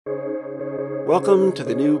Welcome to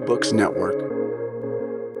the New Books Network.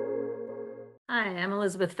 Hi, I'm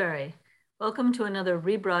Elizabeth Ferry. Welcome to another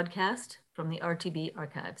rebroadcast from the RTB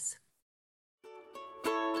archives.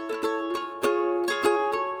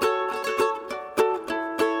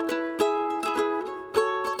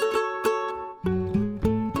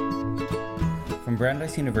 From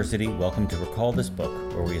Brandeis University, welcome to Recall This Book,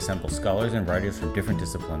 where we assemble scholars and writers from different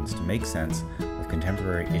disciplines to make sense of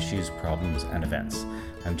contemporary issues, problems, and events.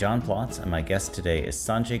 I'm John Plotz, and my guest today is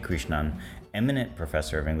Sanjay Krishnan, eminent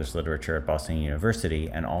professor of English literature at Boston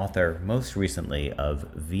University and author, most recently, of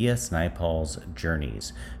V.S. Naipaul's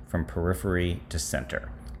Journeys from Periphery to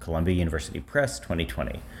Center, Columbia University Press,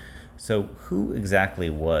 2020. So who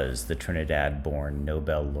exactly was the Trinidad-born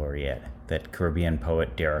Nobel laureate that Caribbean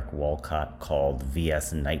poet Derek Walcott called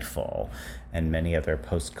V.S. Nightfall, and many other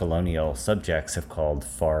post-colonial subjects have called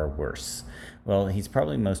far worse? Well, he's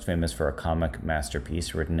probably most famous for a comic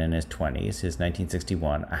masterpiece written in his 20s, his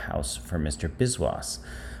 1961 A House for Mr. Biswas.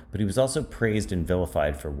 But he was also praised and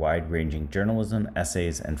vilified for wide-ranging journalism,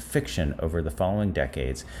 essays, and fiction over the following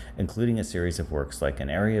decades, including a series of works like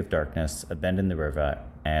An Area of Darkness, A Bend in the River,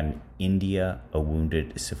 and India, A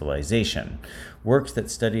Wounded Civilization, works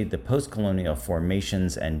that studied the post-colonial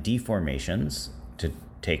formations and deformations, to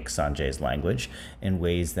take Sanjay's language, in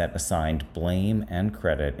ways that assigned blame and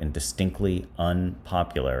credit in distinctly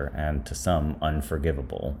unpopular and, to some,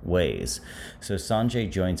 unforgivable ways. So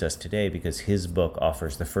Sanjay joins us today because his book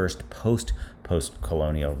offers the first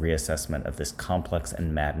post-colonial reassessment of this complex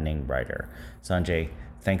and maddening writer. Sanjay,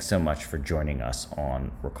 thanks so much for joining us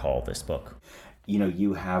on Recall This Book. You know,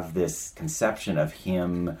 you have this conception of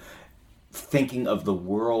him thinking of the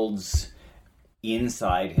world's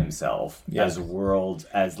inside himself, yes,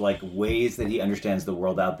 as like ways that he understands the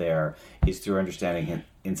world out there is through understanding him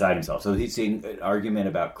inside himself. So he's seeing an argument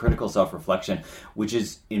about critical self-reflection, which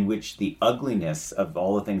is in which the ugliness of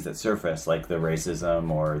all the things that surface, like the racism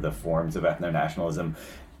or the forms of ethno-nationalism,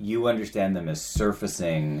 you understand them as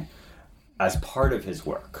surfacing as part of his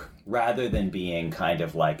work, rather than being kind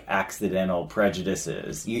of like accidental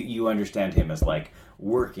prejudices. You understand him as like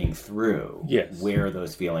working through where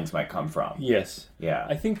those feelings might come from. Yes. Yeah.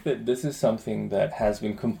 I think that this is something that has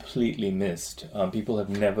been completely missed. People have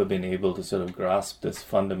never been able to sort of grasp this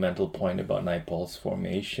fundamental point about Naipaul's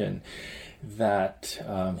formation, that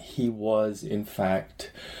he was, in fact,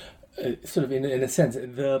 sort of in a sense,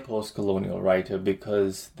 the post-colonial writer,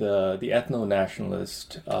 because the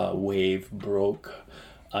ethno-nationalist wave broke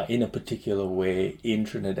in a particular way in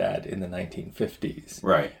Trinidad in the 1950s.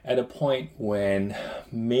 Right. At a point when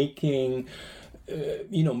making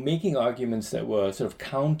arguments that were sort of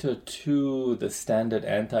counter to the standard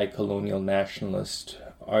anti-colonial nationalist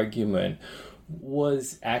argument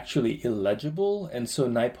was actually illegible. And so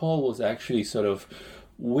Naipaul was actually sort of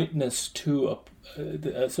witness to a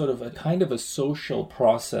sort of a kind of a social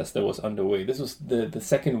process that was underway. This was the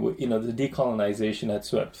second, the decolonization had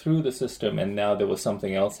swept through the system, and now there was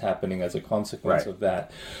something else happening as a consequence of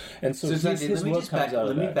that. And so let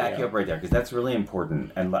me back you up right there, because that's really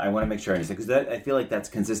important, and I want to make sure I understand, because I feel like that's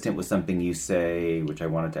consistent with something you say, which I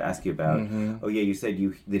wanted to ask you about. Mm-hmm. Oh yeah, you said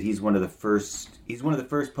that he's one of the first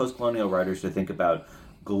post-colonial writers to think about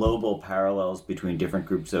global parallels between different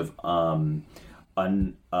groups of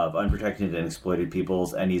unprotected and exploited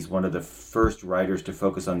peoples, and he's one of the first writers to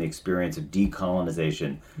focus on the experience of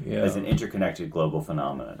decolonization as an interconnected global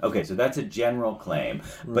phenomenon. Okay, so that's a general claim,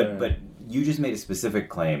 but you just made a specific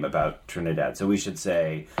claim about Trinidad. So we should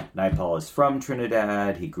say Naipaul is from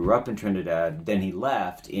Trinidad, he grew up in Trinidad, then he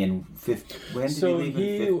left in 50... When did he leave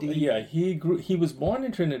in 50? Yeah, he was born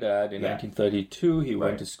in Trinidad in 1932. He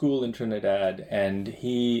went to school in Trinidad, and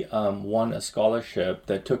he won a scholarship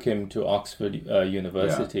that took him to Oxford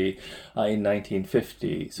University in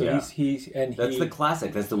 1950. So that's the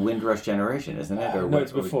classic. That's the Windrush generation, isn't it? No,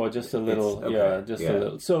 it's before, just a little. A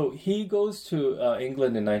little. So he goes to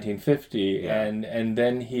England in 1950, and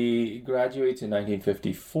then he graduates in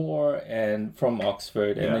 1954 and from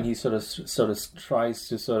Oxford, and then he sort of tries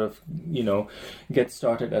to get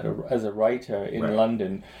started as a writer in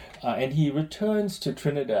London. And he returns to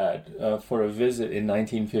Trinidad for a visit in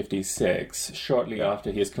 1956, shortly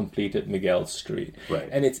after he has completed Miguel Street. Right.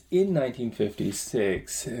 And it's in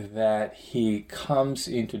 1956 that he comes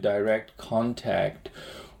into direct contact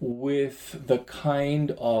with the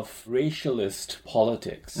kind of racialist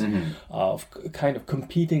politics, of kind of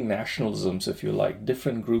competing nationalisms, if you like,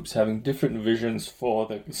 different groups having different visions for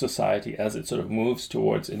the society as it sort of moves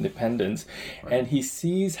towards independence. Right. And he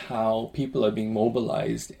sees how people are being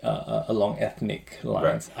mobilized along ethnic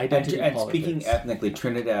lines, identity and politics. Speaking ethnically,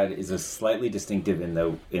 Trinidad is a slightly distinctive in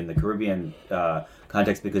the Caribbean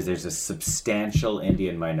context because there's a substantial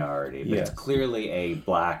Indian minority, but Yes. it's clearly a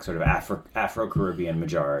black sort of Afro-Caribbean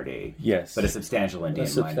majority. Yes. But a substantial Indian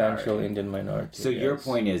minority. Indian minority. So your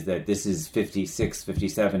point is that this is 56,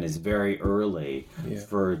 57 is very early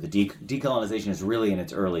for the decolonization is really in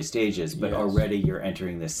its early stages, but already you're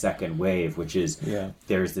entering this second wave, which is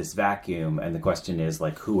there's this vacuum, and the question is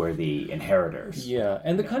like, who are the inheritors? Yeah,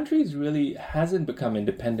 and the country really hasn't become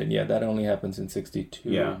independent yet. That only happens in 62.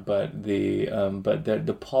 Yeah. But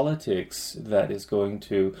the politics that is going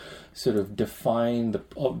to sort of define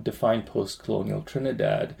post-colonial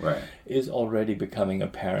Trinidad is already becoming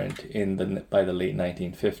apparent by the late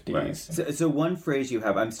 1950s. Right. So one phrase you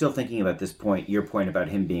have, I'm still thinking about this point, your point about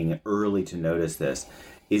him being early to notice this,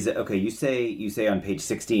 is that, okay, you say on page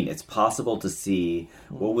 16, it's possible to see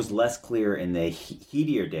what was less clear in the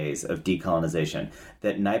heatier days of decolonization,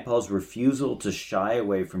 that Naipaul's refusal to shy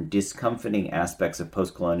away from discomforting aspects of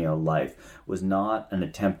post-colonial life was not an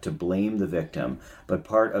attempt to blame the victim, but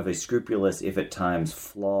part of a scrupulous, if at times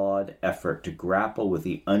flawed, effort to grapple with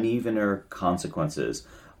the unevener consequences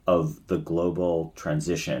of the global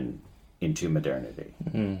transition into modernity.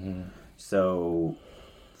 Mm-hmm. So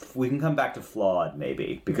we can come back to flawed,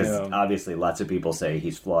 maybe, because obviously lots of people say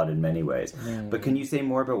he's flawed in many ways. But can you say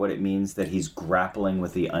more about what it means that he's grappling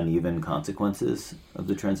with the uneven consequences of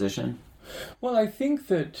the transition? Well, I think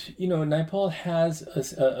that, Naipaul has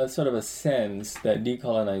a sort of a sense that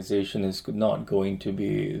decolonization is not going to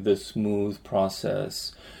be the smooth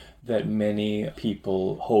process that many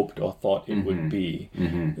people hoped or thought it would be.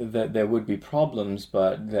 Mm-hmm. That there would be problems,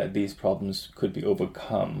 but that these problems could be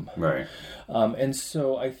overcome. Right. And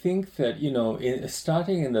so I think that,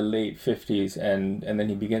 starting in the late 50s and then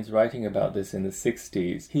he begins writing about this in the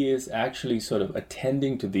 60s, he is actually sort of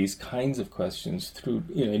attending to these kinds of questions through,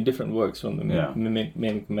 in different works from the Mimic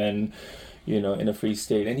Men, in a free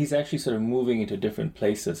state. And he's actually sort of moving into different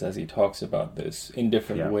places as he talks about this in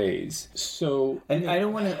different ways. So, and I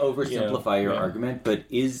don't want to oversimplify your argument, but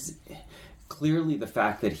is clearly the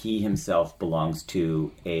fact that he himself belongs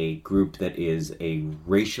to a group that is a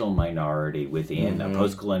racial minority within a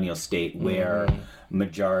post-colonial state where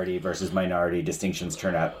majority versus minority distinctions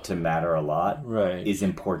turn out to matter a lot is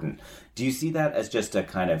important. Do you see that as just a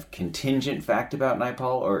kind of contingent fact about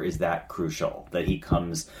Naipaul, or is that crucial, that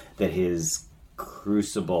his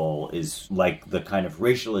crucible is like the kind of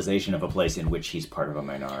racialization of a place in which he's part of a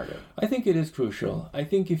minority? I think it is crucial. I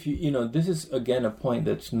think if this is again a point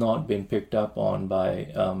that's not been picked up on by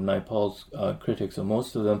Naipaul's critics, or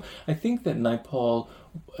most of them. I think that Naipaul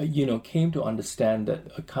came to understand that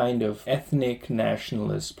a kind of ethnic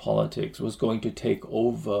nationalist politics was going to take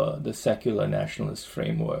over the secular nationalist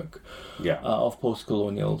framework of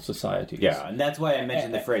post-colonial societies. Yeah, and that's why I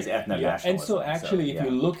mentioned the phrase ethno-nationalism. And so actually, if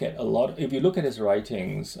you look at his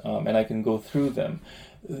writings, and I can go through them,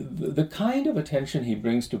 the kind of attention he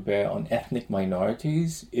brings to bear on ethnic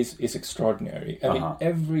minorities is extraordinary. I mean,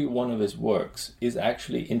 every one of his works is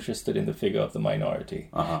actually interested in the figure of the minority.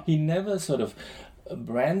 He never sort of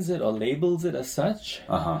brands it or labels it as such,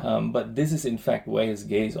 but this is in fact where his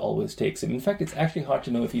gaze always takes him. In fact, it's actually hard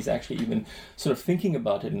to know if he's actually even sort of thinking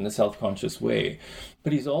about it in a self-conscious way,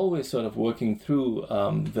 but he's always sort of working through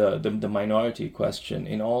the minority question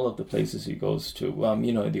in all of the places he goes to.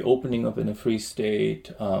 The opening of In a Free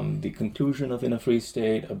State, the conclusion of In a Free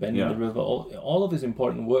State, A Bend in the River, all of his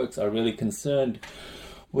important works are really concerned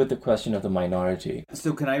with the question of the minority.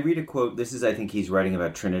 So can I read a quote? This is, I think he's writing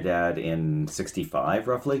about Trinidad in 65,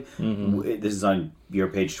 roughly. Mm-hmm. This is on your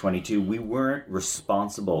page 22. We weren't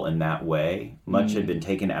responsible in that way. Much had been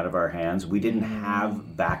taken out of our hands. We didn't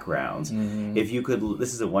have backgrounds. If you could,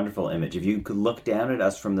 this is a wonderful image. If you could look down at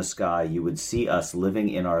us from the sky, you would see us living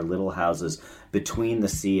in our little houses between the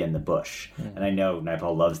sea and the bush. And I know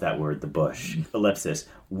Naipaul loves that word, the bush. Ellipsis.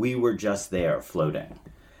 We were just there, floating.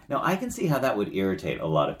 Now, I can see how that would irritate a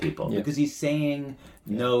lot of people because he's saying,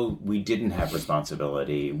 no, we didn't have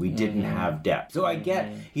responsibility. We didn't have depth. So I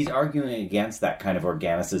get he's arguing against that kind of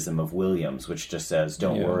organicism of Williams, which just says,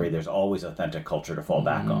 don't worry, there's always authentic culture to fall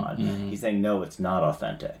back on. He's saying, no, it's not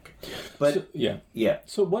authentic. But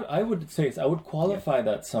So what I would say is I would qualify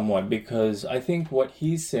that somewhat, because I think what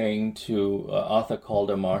he's saying to Arthur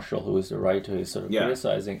Calder Marshall, who is the writer he's sort of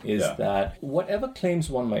criticizing, is that whatever claims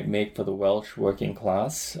one might make for the Welsh working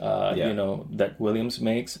class, that Williams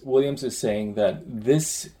makes, Williams is saying that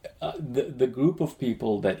the group of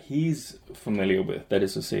people that he's familiar with, that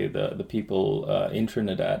is to say the people in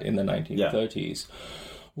Trinidad in the 1930s,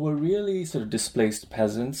 were really sort of displaced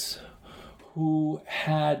peasants who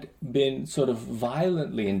had been sort of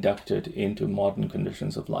violently inducted into modern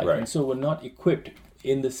conditions of life, and so were not equipped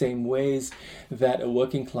in the same ways that a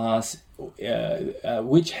working class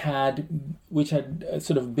which had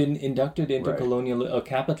sort of been inducted into colonial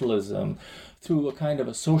capitalism through a kind of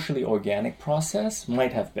a socially organic process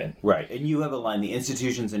might have been. Right. And you have a line, the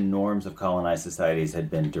institutions and norms of colonized societies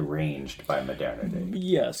had been deranged by modernity.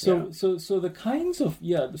 Yeah. So the kinds of,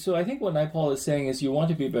 so I think what Naipaul is saying is you want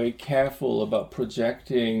to be very careful about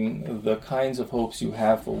projecting the kinds of hopes you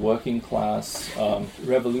have for working class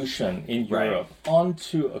revolution in Europe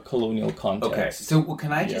onto a colonial context. Okay. So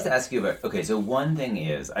can I just ask you about, so one thing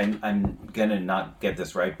is, I'm going to not get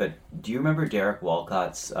this right, but do you remember Derek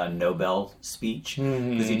Walcott's Nobel speech?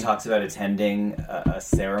 Because he talks about attending a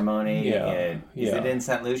ceremony. Is it in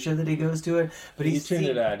St. Lucia that he goes to it? But he's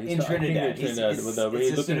Trinidad. In Trinidad. It's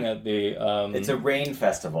a rain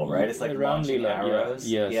festival, right? It's like launching arrows.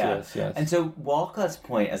 Yes. And so Walcott's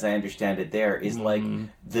point, as I understand it there, is like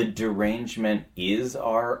the derangement is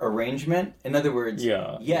our arrangement. In other words,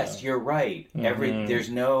 you're right. There's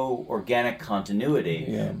no organic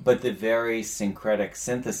continuity, but the very syncretic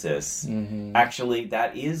synthesis, actually,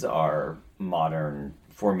 that is our modern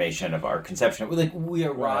formation of our conception. Like we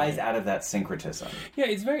arise out of that syncretism. Yeah,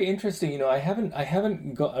 it's very interesting. I haven't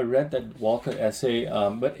read that Walcott essay,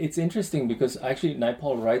 but it's interesting because actually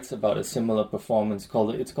Naipaul writes about a similar performance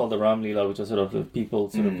called the Ram Leela, which are sort of the people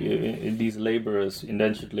these laborers,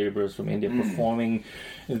 indentured laborers from India performing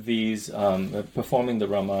the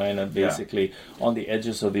Ramayana basically on the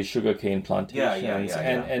edges of these sugarcane plantations.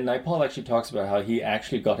 And Naipaul actually talks about how he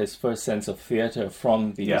actually got his first sense of theater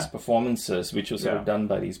from these performances, which was sort of done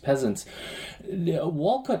by these peasants.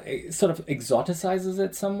 Walcott sort of exoticizes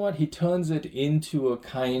it somewhat. He turns it into a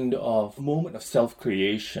kind of moment of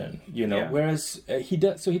self-creation, whereas he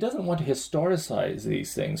doesn't want to historicize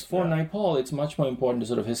these things. For Naipaul, it's much more important to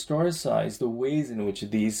sort of historicize the ways in which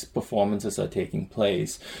these performances are taking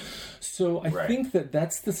place. So I think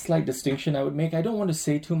that's the slight distinction I would make. I don't want to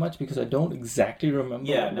say too much because I don't exactly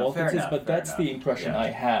remember what Walcott is, but that's the impression I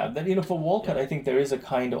have. That, for Walcott, I think there is a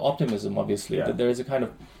kind of optimism, obviously, that there is a kind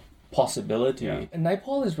of possibility. Yeah. And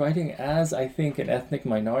Naipaul is writing as, I think, an ethnic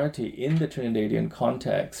minority in the Trinidadian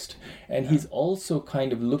context. And he's also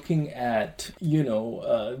kind of looking at,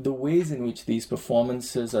 the ways in which these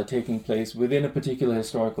performances are taking place within a particular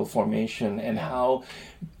historical formation and how...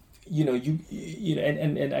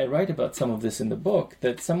 and I write about some of this in the book,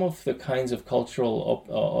 that some of the kinds of cultural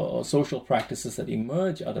or social practices that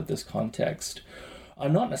emerge out of this context are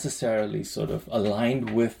not necessarily sort of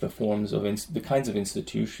aligned with the forms of the kinds of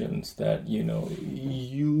institutions that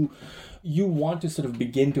you want to sort of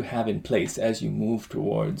begin to have in place as you move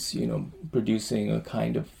towards producing a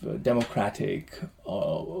kind of democratic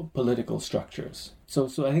political structures. So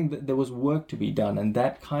I think that there was work to be done, and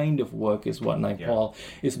that kind of work is what Naipaul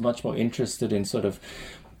is much more interested in sort of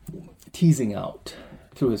teasing out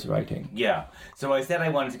through his writing. Yeah. So I said I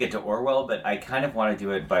wanted to get to Orwell, but I kind of want to do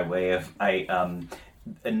it by way of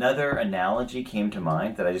another analogy came to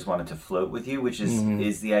mind that I just wanted to float with you, which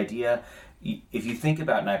is the idea. If you think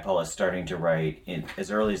about Naipaul as starting to write in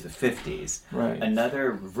as early as the 50s,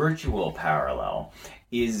 another virtual parallel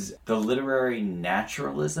is the literary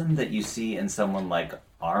naturalism that you see in someone like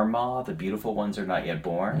Armagh, The Beautiful Ones Are Not Yet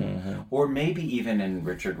Born, or maybe even in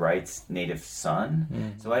Richard Wright's Native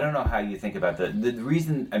Son. So I don't know how you think about the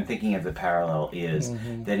reason I'm thinking of the parallel is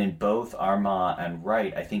that in both Armagh and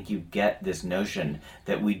Wright, I think you get this notion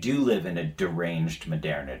that we do live in a deranged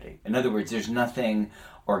modernity. In other words, there's nothing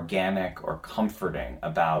organic or comforting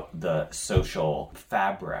about the social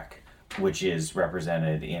fabric, which is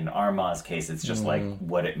represented in Armagh's case. It's just like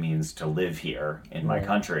what it means to live here in my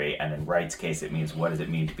country, and in Wright's case it means what does it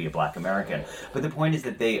mean to be a Black American. But the point is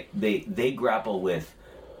that they grapple with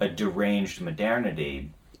a deranged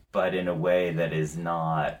modernity, but in a way that is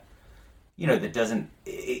not, that doesn't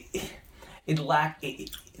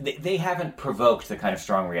they haven't provoked the kind of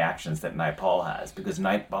strong reactions that Naipaul has, because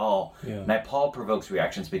Naipaul provokes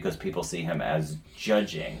reactions because people see him as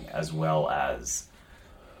judging as well as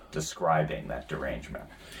describing that derangement.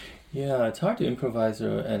 Yeah, it's hard to improvise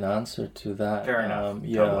an answer to that. Fair enough.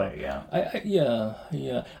 Totally,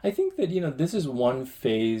 I think that, this is one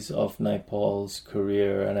phase of Naipaul's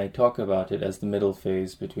career, and I talk about it as the middle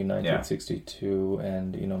phase between 1962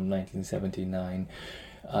 and, 1979.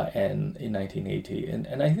 And in 1980.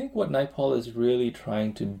 And I think what Naipaul is really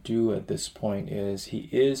trying to do at this point is he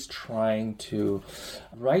is trying to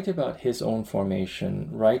write about his own formation,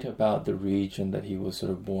 write about the region that he was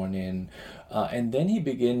sort of born in, and then he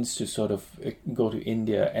begins to sort of go to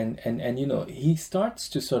India and he starts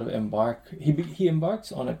to sort of he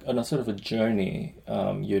embarks on a sort of a journey,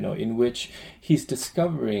 in which he's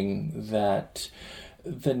discovering that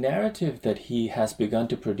the narrative that he has begun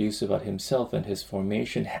to produce about himself and his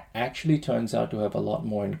formation actually turns out to have a lot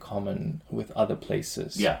more in common with other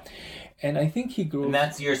places. Yeah. And I think he grew. And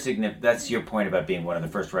that's your point about being one of the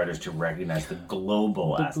first writers to recognize the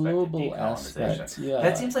global aspect of decolonization. Yeah.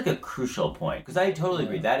 That seems like a crucial point, because I totally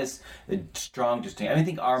agree. That is a strong distinction. I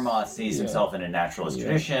think Armagh sees himself in a naturalist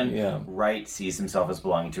tradition. Wright sees himself as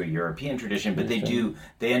belonging to a European tradition, but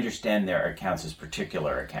they understand their accounts as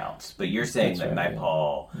particular accounts. But you're saying that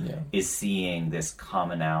Naipaul is seeing this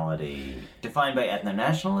commonality defined by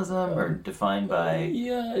ethno-nationalism or defined by...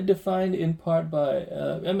 defined in part by...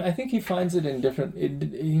 I think he finds it in different...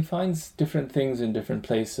 he finds different things in different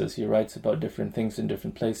places. He writes about different things in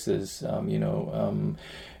different places.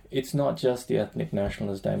 It's not just the ethnic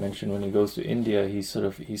nationalist dimension. When he goes to India, he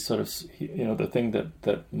the thing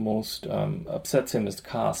that most upsets him is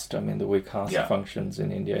caste. I mean, the way caste functions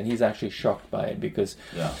in India, and he's actually shocked by it because,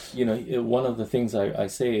 one of the things I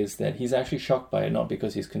say is that he's actually shocked by it not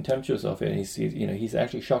because he's contemptuous of it. He's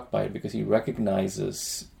actually shocked by it because he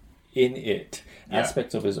recognizes in it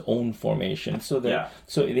aspects of his own formation, so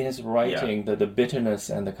in his writing the bitterness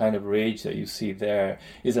and the kind of rage that you see there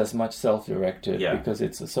is as much self-directed because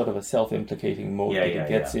it's a sort of a self-implicating mode that he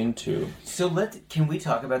gets into. So can we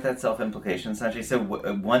talk about that self-implication, Sanjay? So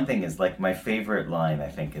one thing is, like, my favorite line I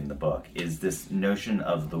think in the book is this notion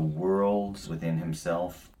of the worlds within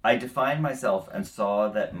himself. I defined myself and saw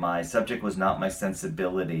that my subject was not my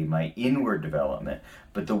sensibility, my inward development,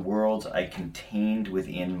 but the worlds I contained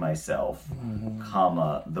within myself,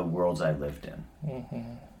 comma, the worlds I lived in.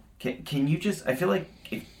 Can you just, I feel like,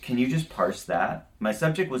 can you just parse that? My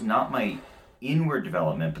subject was not my inward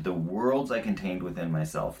development, but the worlds I contained within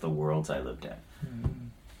myself, the worlds I lived in.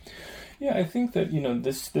 Yeah, I think that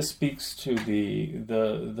this speaks to the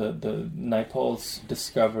Naipaul's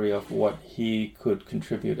discovery of what he could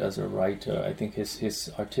contribute as a writer. I think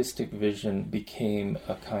his artistic vision became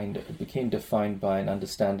defined by an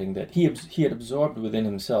understanding that he had absorbed within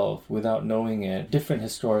himself, without knowing it, different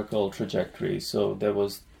historical trajectories. So there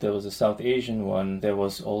was a South Asian one. There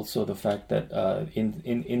was also the fact that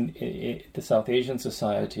in the South Asian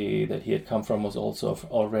society that he had come from was also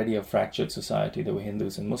already a fractured society. There were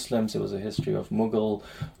Hindus and Muslims. There was a history of Mughal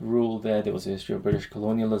rule there. There was a history of British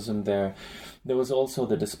colonialism there. There was also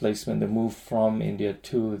the displacement, the move from India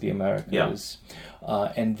to the Americas.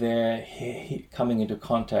 And there, he coming into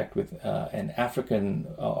contact with an African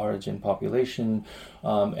origin population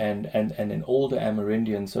and an older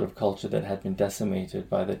Amerindian sort of culture that had been decimated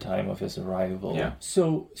by the time of his arrival.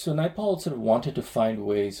 So Naipaul sort of wanted to find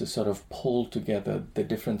ways to sort of pull together the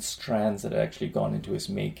different strands that had actually gone into his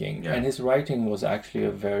making. And his writing was actually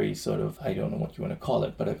a very sort of, I don't know what you want to call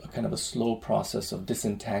it, but a kind of a slow process of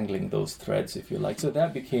disentangling those threads, if you like. So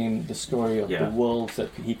that became the story of the worlds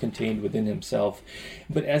that he contained within himself.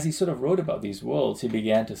 But as he sort of wrote about these worlds, he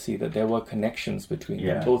began to see that there were connections between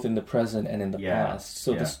them, both in the present and in the past.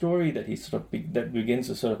 So the story that he sort of that begins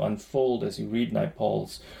to sort of unfold as you read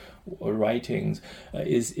Naipaul's writings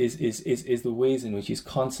is the ways in which he's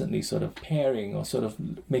constantly sort of pairing or sort of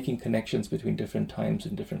making connections between different times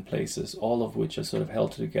and different places, all of which are sort of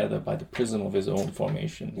held together by the prism of his own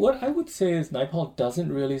formation. What I would say is Naipaul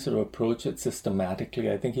doesn't really sort of approach it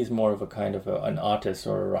systematically. I think he's more of a kind of an artist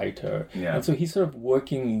or a writer. And so he's sort of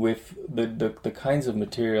working with the kinds of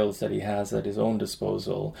materials that he has at his own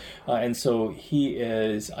disposal. And so he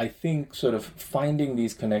is, I think, sort of finding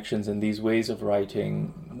these connections and these ways of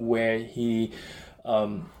writing where he,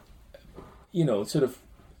 sort of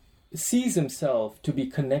sees himself to be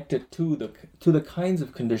connected to the kinds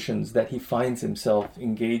of conditions that he finds himself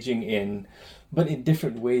engaging in, but in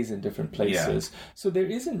different ways in different places. So there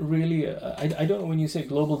isn't really, I don't know, when you say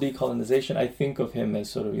global decolonization, I think of him as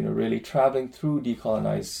sort of, really traveling through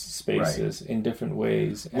decolonized spaces in different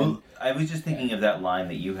ways. Well, I was just thinking of that line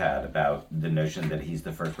that you had about the notion that he's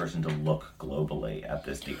the first person to look globally at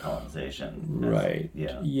this decolonization.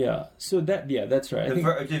 So that's right.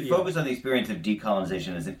 To focus on the experience of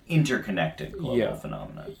decolonization as an interconnected global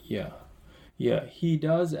phenomenon. He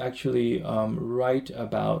does actually write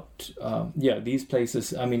about these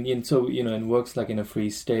places. I mean, in works like In a Free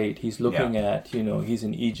State, he's looking at, he's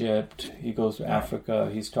in Egypt, he goes to Africa,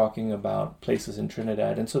 he's talking about places in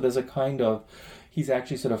Trinidad, and so there's a kind of, he's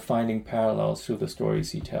actually sort of finding parallels through the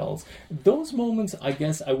stories he tells. Those moments, I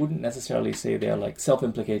guess, I wouldn't necessarily say they're like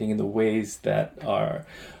self-implicating in the ways that are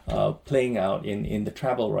playing out in the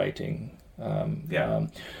travel writing.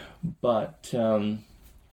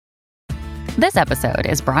 This episode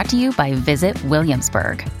is brought to you by Visit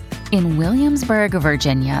Williamsburg. In Williamsburg,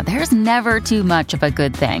 Virginia, there's never too much of a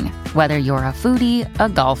good thing. Whether you're a foodie, a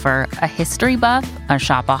golfer, a history buff, a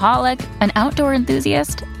shopaholic, an outdoor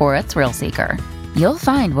enthusiast, or a thrill seeker, you'll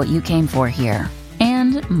find what you came for here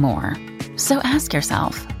and more. So ask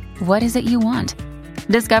yourself, what is it you want?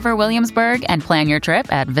 Discover Williamsburg and plan your trip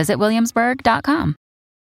at visitwilliamsburg.com.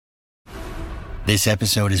 This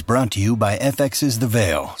episode is brought to you by FX's The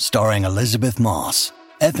Veil, starring Elizabeth Moss.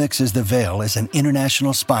 FX's The Veil is an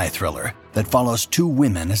international spy thriller that follows two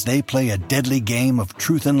women as they play a deadly game of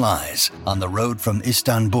truth and lies on the road from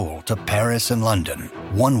Istanbul to Paris and London.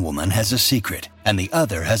 One woman has a secret, and the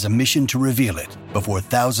other has a mission to reveal it before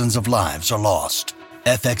thousands of lives are lost.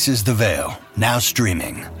 FX's The Veil, now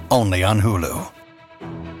streaming, only on Hulu.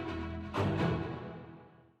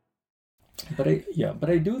 But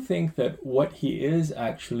I do think that what he is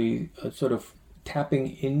actually sort of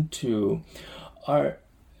tapping into are,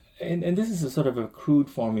 and this is a sort of a crude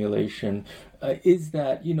formulation, is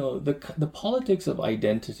that, you know, the politics of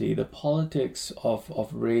identity, the politics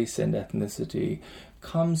of race and ethnicity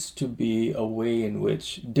comes to be a way in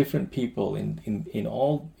which different people in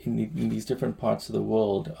these different parts of the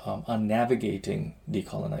world are navigating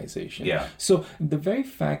decolonization. Yeah. So the very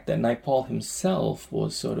fact that Naipaul himself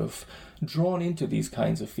was sort of drawn into these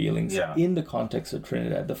kinds of feelings in the context of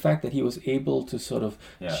Trinidad, the fact that he was able to sort of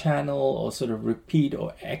channel or sort of repeat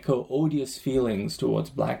or echo odious feelings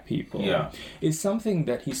towards black people is something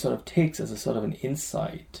that he sort of takes as a sort of an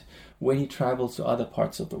insight when he travels to other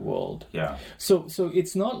parts of the world. Yeah. So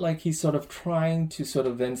it's not like he's sort of trying to sort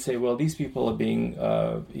of then say, well, these people are being,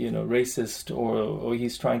 racist, or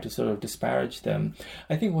he's trying to sort of disparage them.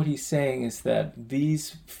 I think what he's saying is that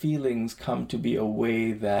these feelings come to be a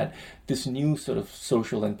way that this new sort of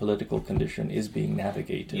social and political condition is being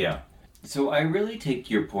navigated. Yeah. So I really take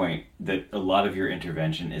your point that a lot of your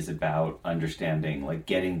intervention is about understanding, like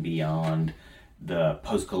getting beyond the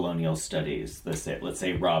post-colonial studies, let's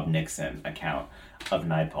say Rob Nixon account of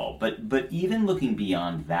Naipaul, but even looking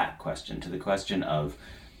beyond that question to the question of,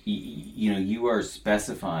 you are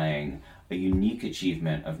specifying a unique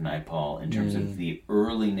achievement of Naipaul in terms of the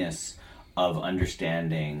earliness of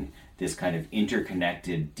understanding this kind of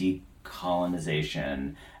interconnected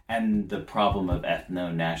decolonization and the problem of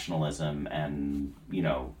ethno-nationalism and,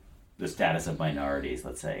 the status of minorities,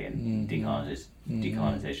 let's say, in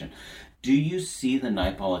decolonization. Do you see the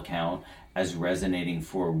Naipaul account as resonating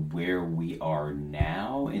for where we are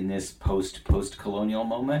now in this post-colonial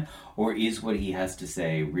moment? Or is what he has to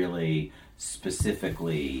say really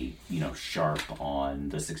specifically, sharp on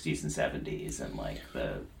the 60s and 70s and like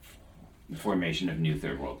the formation of new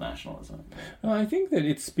third world nationalism? I think that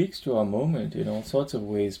it speaks to our moment in all sorts of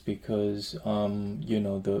ways because,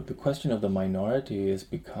 the question of the minority has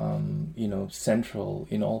become, central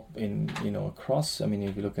across. I mean,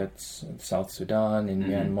 if you look at South Sudan, in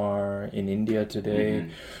Myanmar, in India today,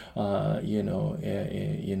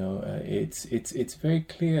 it's very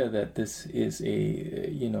clear that this is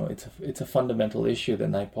it's a fundamental issue that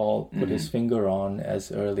Naipaul put his finger on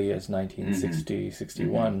as early as 1960,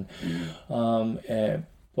 61.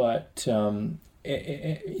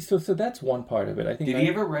 So that's one part of it. I think. Did he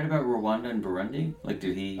ever write about Rwanda and Burundi? Like,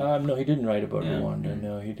 did he? No, he didn't write about Rwanda.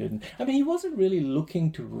 No, he didn't. I mean, he wasn't really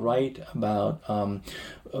looking to write about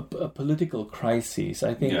a political crises.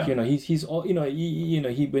 I think he's all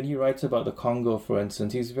he when he writes about the Congo, for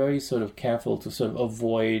instance, he's very sort of careful to sort of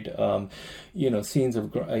avoid scenes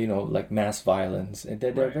of like mass violence. And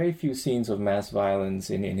there are very few scenes of mass violence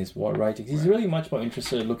in his war writings. He's really much more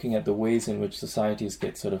interested in looking at the ways in which societies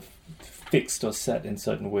get sort of fixed or set in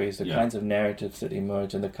certain ways, the kinds of narratives that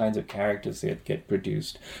emerge and the kinds of characters that get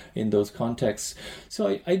produced in those contexts.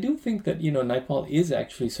 So I do think that, Naipaul is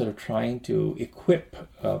actually sort of trying to equip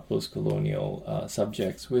post-colonial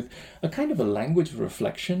subjects with a kind of a language of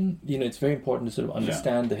reflection. It's very important to sort of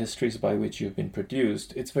understand the histories by which you've been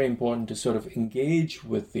produced. It's very important to sort of engage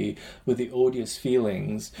with the odious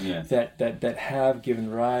feelings that have given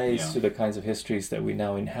rise to the kinds of histories that we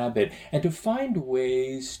now inhabit, and to find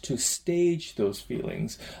ways to stage those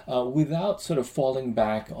feelings without sort of falling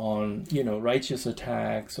back on righteous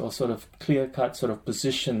attacks or sort of clear-cut sort of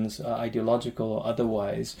positions, ideological or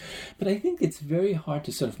otherwise. But I think it's very hard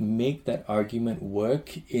to sort of make that argument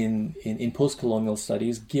work in post-colonial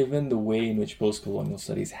studies, given the way in which post-colonial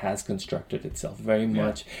studies has constructed itself very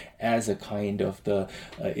much as a kind of the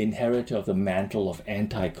inheritor of the mantle of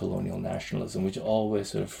anti-colonial nationalism, which always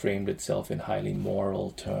sort of framed itself in highly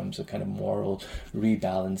moral terms, a kind of moral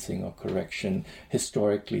rebalancing or correction formation,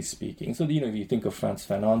 historically speaking. So, if you think of Frantz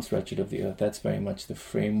Fanon's Wretched of the Earth, that's very much the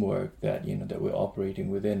framework that, that we're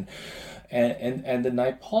operating within. And the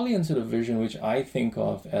Naipaulian sort of vision, which I think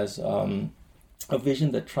of as a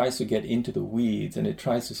vision that tries to get into the weeds, and it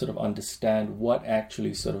tries to sort of understand what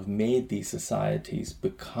actually sort of made these societies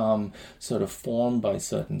become sort of formed by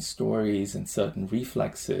certain stories and certain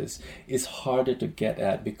reflexes, is harder to get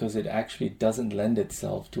at because it actually doesn't lend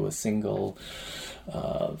itself to a single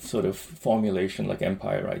sort of formulation like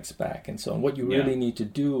Empire Writes Back and so on. What you really need to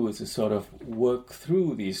do is to sort of work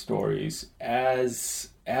through these stories as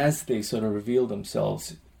they sort of reveal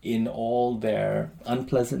themselves in all their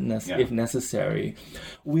unpleasantness, if necessary,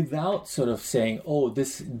 without sort of saying,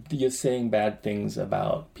 you're saying bad things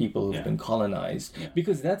about people who've been colonized.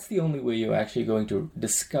 Because that's the only way you're actually going to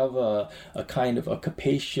discover a kind of a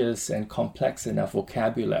capacious and complex enough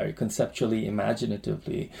vocabulary, conceptually,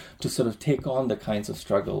 imaginatively, to sort of take on the kinds of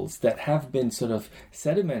struggles that have been sort of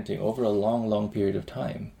sedimenting over a long, long period of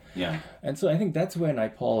time. Yeah. And so I think that's where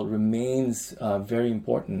Naipaul remains very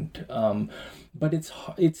important. But it's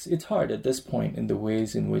hard at this point in the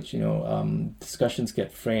ways in which, discussions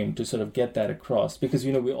get framed to sort of get that across. Because,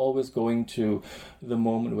 we're always going to the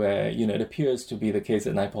moment where, it appears to be the case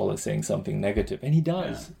that Naipaul is saying something negative. And he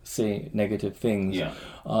does say negative things. Yeah.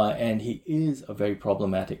 And he is a very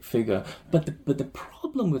problematic figure. But the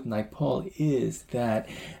problem with Naipaul is that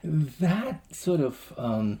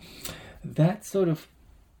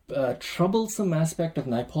troublesome aspect of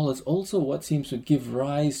Naipaul is also what seems to give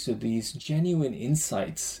rise to these genuine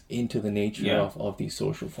insights into the nature of these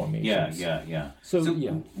social formations. Yeah. So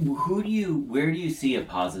where do you see a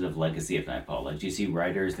positive legacy of Naipaul? Like, do you see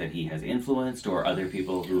writers that he has influenced, or other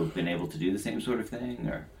people who have been able to do the same sort of thing?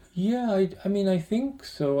 Or yeah, I think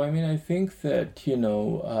so. I think that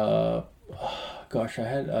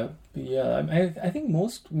I think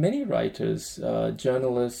many writers,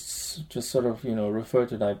 journalists, just sort of refer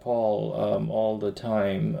to Naipaul all the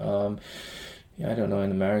time. I don't know,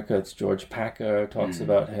 in America it's George Packer talks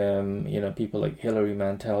about him. People like Hilary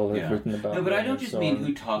Mantel have written about him. No, but I don't just mean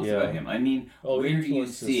who talks about him. I mean, where do you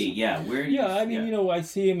see? I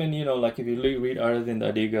see him in, like if you read Aravind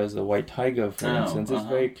Adiga's The White Tiger, for instance, it's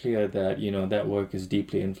very clear that, that work is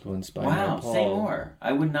deeply influenced by Naipaul. Wow, say more.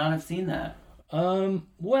 I would not have seen that. I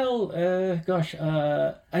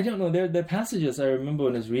don't know. There are passages I remember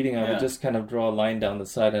when I was reading, I would just kind of draw a line down the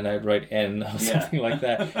side and I'd write N or something like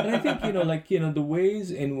that. And I think, the ways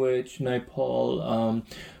in which Naipaul,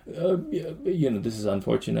 this is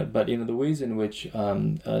unfortunate, but, the ways in which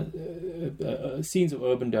scenes of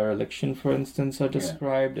urban dereliction, for instance, are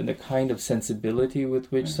described, and the kind of sensibility with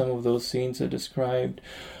which some of those scenes are described,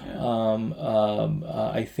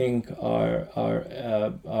 I think are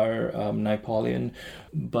Naipaolian.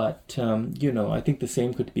 But, I think the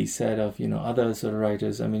same could be said of, other sort of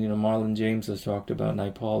writers. Marlon James has talked about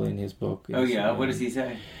Naipaul in his book. What does he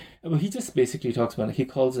say? Well, he just basically talks about it. He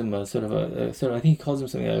calls him I think he calls him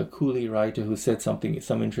something like a coolie writer who said some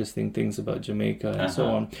interesting things about Jamaica and so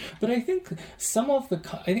on. But I think I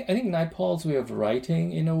think Naipaul's way of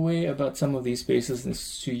writing, in a way, about some of these spaces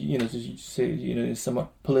is to say,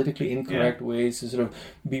 somewhat politically incorrect ways, to sort of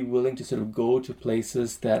be willing to sort of go to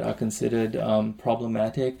places that are considered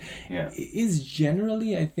problematic, is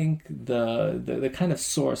generally, I think, the kind of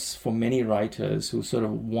source for many writers who sort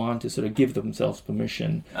of want to sort of give themselves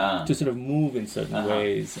permission to sort of move in certain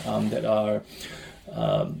ways that are,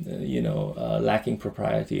 lacking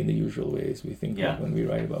propriety in the usual ways we think of when we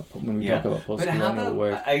talk about post-colonial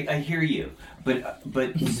work. I hear you, but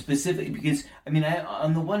specifically because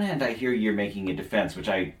on the one hand I hear you're making a defense, which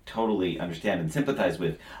I totally understand and sympathize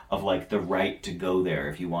with, of like the right to go there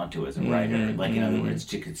if you want to as a writer, in other words,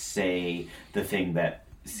 to could say the thing that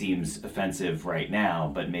seems offensive right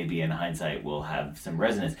now, but maybe in hindsight will have some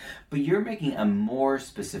resonance. But you're making a more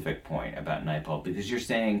specific point about Naipaul, because you're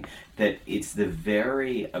saying that it's the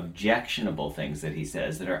very objectionable things that he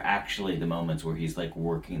says that are actually the moments where he's like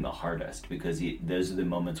working the hardest, because those are the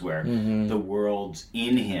moments where the worlds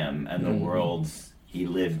in him and the worlds he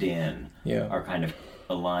lived in are kind of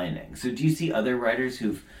aligning. So do you see other writers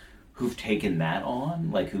who've taken that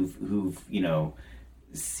on, like who've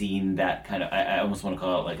seen that kind of, I almost want to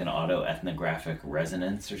call it like an autoethnographic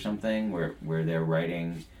resonance or something, where their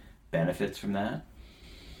writing benefits from that?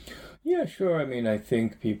 Yeah, sure. I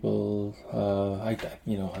think people, I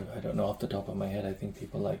don't know off the top of my head, I think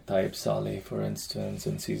people like Taib Saleh, for instance,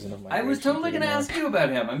 in Season of Migration. I was totally going to ask you about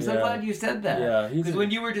him. I'm so glad you said that. Yeah, because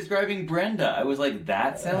when you were describing Brenda, I was like,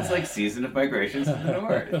 that sounds like Season of Migration to the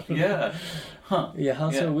North. Yeah. Huh. Yeah,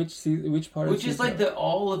 how so? Which part? Which is like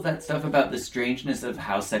all of that stuff about the strangeness of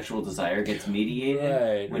how sexual desire gets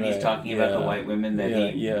mediated when he's talking about the white women that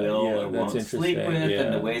he will or won't sleep with,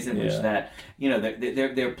 and the ways in which that, you know,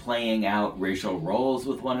 they're playing out racial roles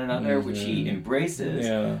with one another, which he embraces,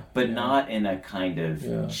 but not in a kind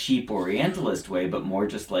of cheap Orientalist way, but more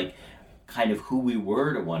just like kind of who we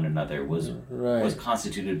were to one another was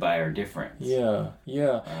constituted by our difference.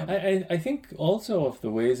 I think also of the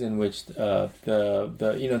ways in which the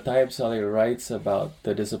Tayyip Saleh writes about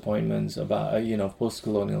the disappointments about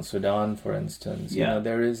post-colonial Sudan, for instance. You know,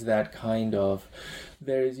 there is that kind of.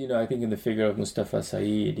 There is, I think in the figure of Mustafa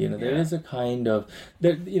Saeed, there is a kind of,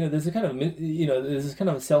 there's a kind of, there's this kind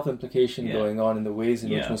of self-implication going on in the ways in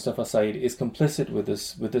which Mustafa Saeed is complicit with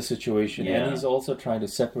this situation, and he's also trying to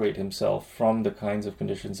separate himself from the kinds of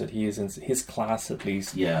conditions that he is in. His class, at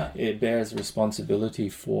least, it bears responsibility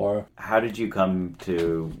for. How did you come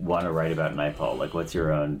to want to write about Naipaul? Like, what's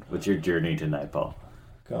your journey to Naipaul?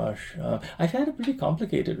 Gosh, I've had a pretty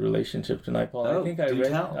complicated relationship to Naipaul. I think I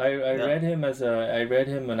read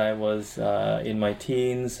him when I was in my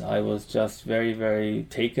teens. I was just very, very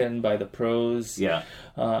taken by the prose.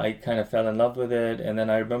 I kind of fell in love with it, and then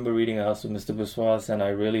I remember reading House of Mr. Biswas, and I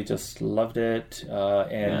really just loved it.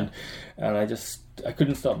 And I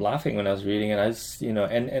couldn't stop laughing when I was reading it.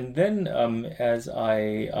 And then as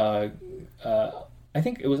I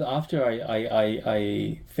think it was after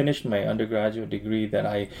I finished my undergraduate degree that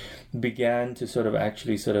I began to sort of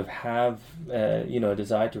have a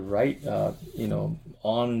desire to write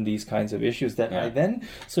on these kinds of issues that I then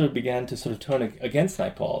sort of began to sort of turn against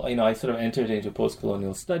Naipaul. I sort of entered into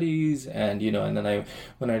post-colonial studies, and and then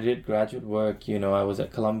when I did graduate work, I was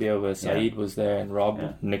at Columbia where Saeed was there and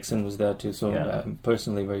Rob Nixon was there too. So I'm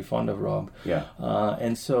personally very fond of Rob. So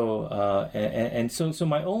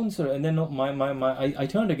my own sort of, and then I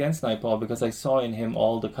turned against Naipaul because I saw in him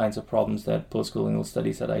all the kinds of problems that post-colonial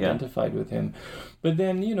studies had identified with him. But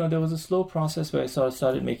then, there was a slow process where I sort of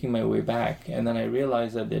started making my way back, and then I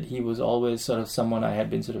realized that he was always sort of someone I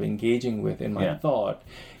had been sort of engaging with in my thought,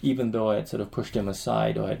 even though I had sort of pushed him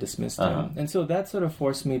aside or had dismissed him. And so that sort of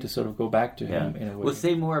forced me to sort of go back to him in a way. Well,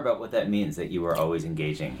 say more about what that means, that you were always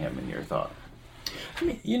engaging him in your thought. I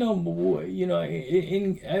mean,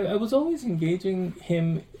 I was always engaging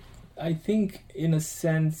him, I think, in a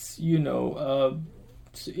sense, in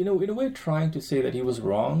a way trying to say that he was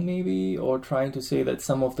wrong, maybe, or trying to say that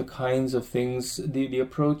some of the kinds of things, the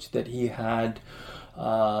approach that he had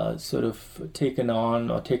sort of taken on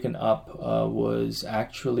or taken up was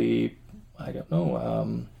actually, I don't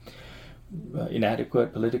know,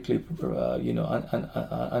 inadequate, politically,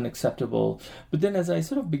 unacceptable. But then as I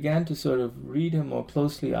sort of began to sort of read him more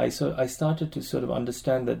closely, I started to sort of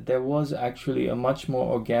understand that there was actually a much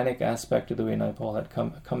more organic aspect to the way Naipaul had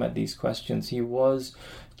come at these questions. He was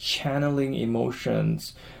channeling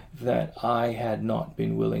emotions that I had not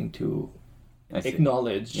been willing to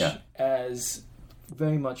acknowledge as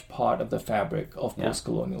very much part of the fabric of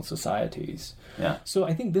post-colonial societies. So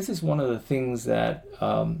I think this is one of the things that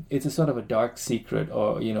it's a sort of a dark secret,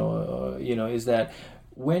 is that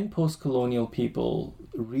when post-colonial people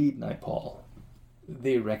read Naipaul,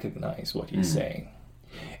 they recognize what he's saying.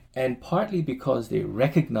 And partly because they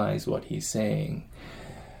recognize what he's saying,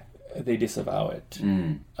 they disavow it.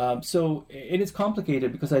 So it is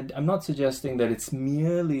complicated because I'm not suggesting that it's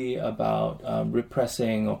merely about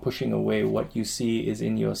repressing or pushing away what you see is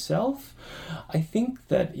in yourself. I think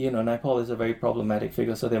that, Naipaul is a very problematic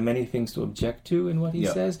figure, so there are many things to object to in what he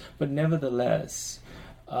says, but nevertheless,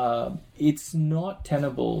 it's not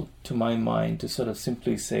tenable to my mind to sort of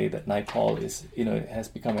simply say that Naipaul is, has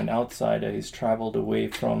become an outsider, he's traveled away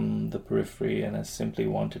from the periphery and has simply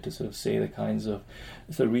wanted to sort of say the kinds of,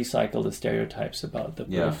 sort of recycle the stereotypes about the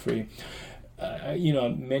periphery.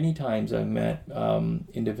 Many times I've met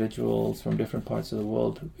individuals from different parts of the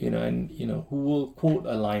world, who will quote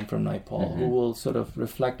a line from Naipaul, who will sort of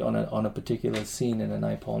reflect on a particular scene in a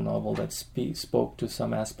Naipaul novel that spoke to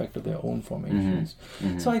some aspect of their own formations.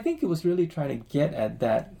 So I think it was really trying to get at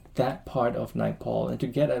that part of Naipaul and to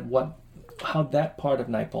get at how that part of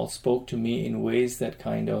Naipaul spoke to me in ways that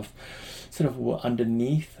kind of sort of were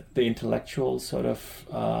underneath the intellectual sort of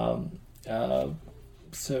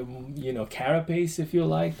carapace, if you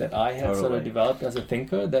like, that I had sort of developed as a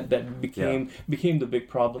thinker that became the big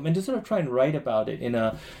problem, and to sort of try and write about it in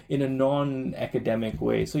a non-academic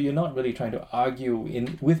way. So you're not really trying to argue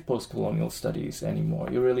with post-colonial studies anymore.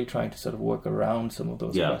 You're really trying to sort of work around some of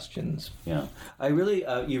those questions. Yeah, I really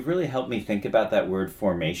you've really helped me think about that word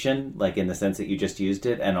formation, like in the sense that you just used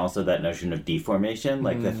it, and also that notion of deformation,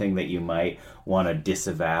 like the thing that you might want to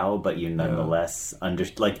disavow, but you nonetheless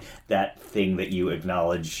like that thing that you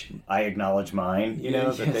acknowledge. I acknowledge mine.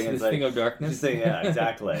 The thing is like thing of darkness.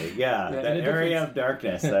 Exactly. That area of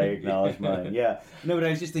darkness. I acknowledge mine. Yeah. No, but I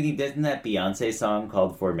was just thinking, doesn't that Beyonce song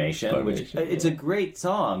called Formation? Which it's a great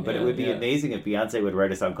song, but it would be amazing if Beyonce would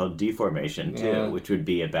write a song called Deformation too, which would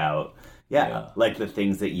be about like the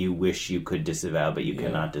things that you wish you could disavow, but you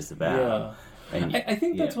cannot disavow. Yeah. And I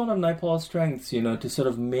think that's one of Naipaul's strengths, to sort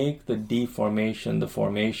of make the deformation the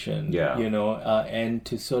formation, and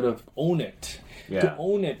to sort of own it. To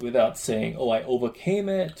own it without saying, "Oh, I overcame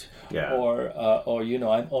it," or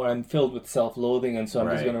I'm filled with self-loathing, and so I'm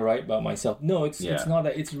just going to write about myself. No, it's not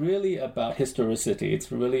that. It's really about historicity.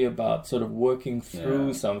 It's really about sort of working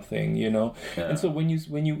through something, And so when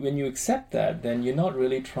you accept that, then you're not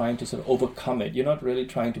really trying to sort of overcome it. You're not really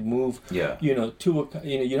trying to move, you're not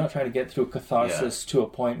trying to get through catharsis to a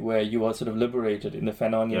point where you are sort of liberated in the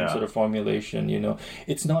Fanonian sort of formulation.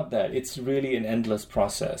 It's not that. It's really an endless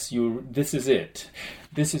process. This is it.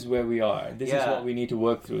 This is where we are. This is what we need to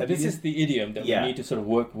work through. This is the idiom that we need to sort of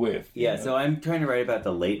work with. So I'm trying to write about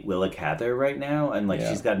the late Willa Cather right now, and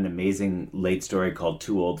she's got an amazing late story called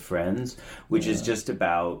Two Old Friends, which is just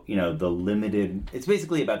about, it's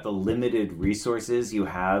basically about the limited resources you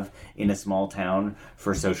have in a small town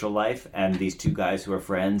for social life, and these two guys who are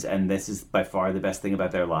friends, and this is by far the best thing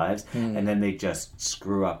about their lives, and then they just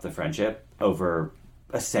screw up the friendship over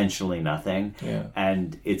essentially nothing,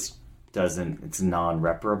 and it's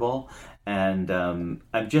non-reparable, and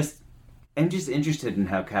I'm just interested in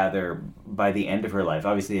how Cather, by the end of her life,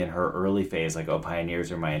 obviously in her early phase, like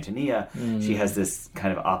Pioneers or My Antonia, she has this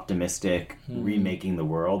kind of optimistic remaking the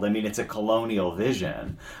world. I mean, it's a colonial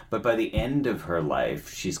vision, but by the end of her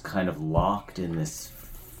life, she's kind of locked in this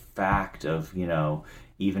fact of,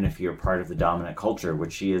 even if you're part of the dominant culture,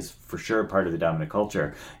 which she is for sure part of the dominant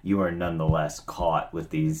culture, you are nonetheless caught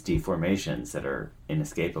with these deformations that are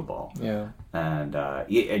inescapable. And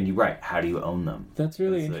you're right. How do you own them? That's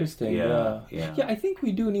really interesting. Yeah, I think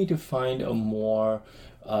we do need to find a more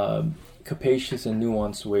capacious and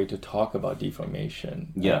nuanced way to talk about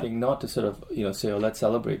deformation. I think not to sort of say, let's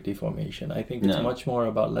celebrate deformation. I think it's much more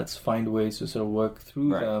about let's find ways to sort of work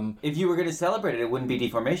through them. If you were going to celebrate it, it wouldn't be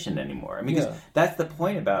deformation anymore. I mean, because that's the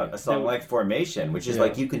point about a song like Formation, which is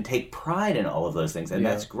like you can take pride in all of those things, and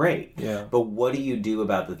that's great. But what do you do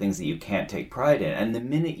about the things that you can't take pride in? And the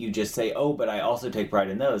minute you just say, "Oh, but I also take pride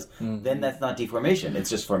in those," then that's not deformation.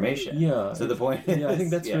 It's just formation. So the point is, I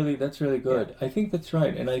think that's really good. I think that's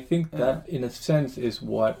right, and I think that in a sense is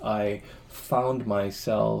what I found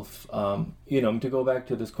myself, to go back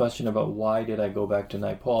to this question about why did I go back to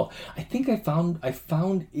Naipaul. I think I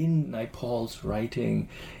found in Naipaul's writing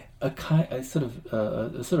a sort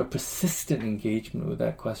of persistent engagement with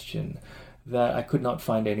that question that I could not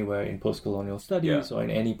find anywhere in post-colonial studies or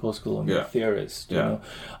in any post-colonial theorist. And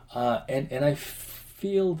I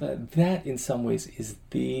feel that in some ways is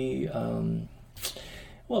the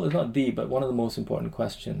well, it's not but one of the most important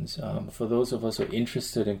questions for those of us who are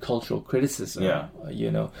interested in cultural criticism.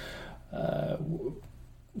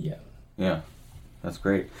 That's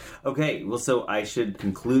great. Okay, well, so I should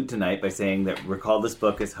conclude tonight by saying that Recall This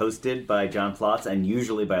Book is hosted by John Plotz and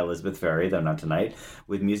usually by Elizabeth Ferry, though not tonight,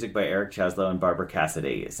 with music by Eric Chaslow and Barbara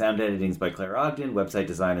Cassidy. Sound editing is by Claire Ogden, website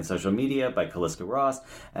design and social media by Caliska Ross.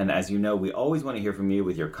 And as you know, we always want to hear from you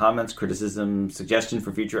with your comments, criticism, suggestion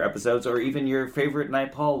for future episodes, or even your favorite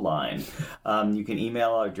Naipaul line. You can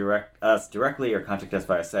email us directly or contact us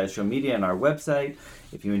via social media and our website.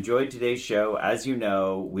 If you enjoyed today's show, as you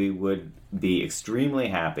know, we would be extremely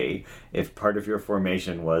happy if part of your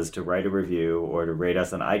formation was to write a review or to rate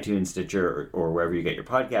us on iTunes, Stitcher, or wherever you get your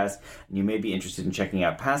podcasts. And you may be interested in checking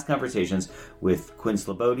out past conversations with Quinn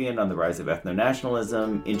Slobodian on the rise of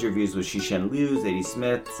ethno-nationalism, interviews with Shishen Liu, Zadie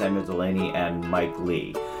Smith, Samuel Delaney, and Mike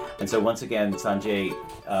Lee. And so once again, Sanjay,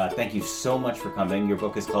 thank you so much for coming. Your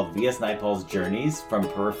book is called V.S. Naipaul's Journeys from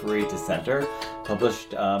Periphery to Center,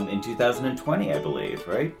 published in 2020, I believe,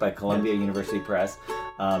 right? By Columbia University Press.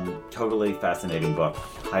 Totally fascinating book.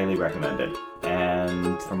 Highly recommended.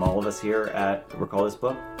 And from all of us here at Recall This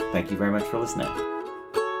Book, thank you very much for listening.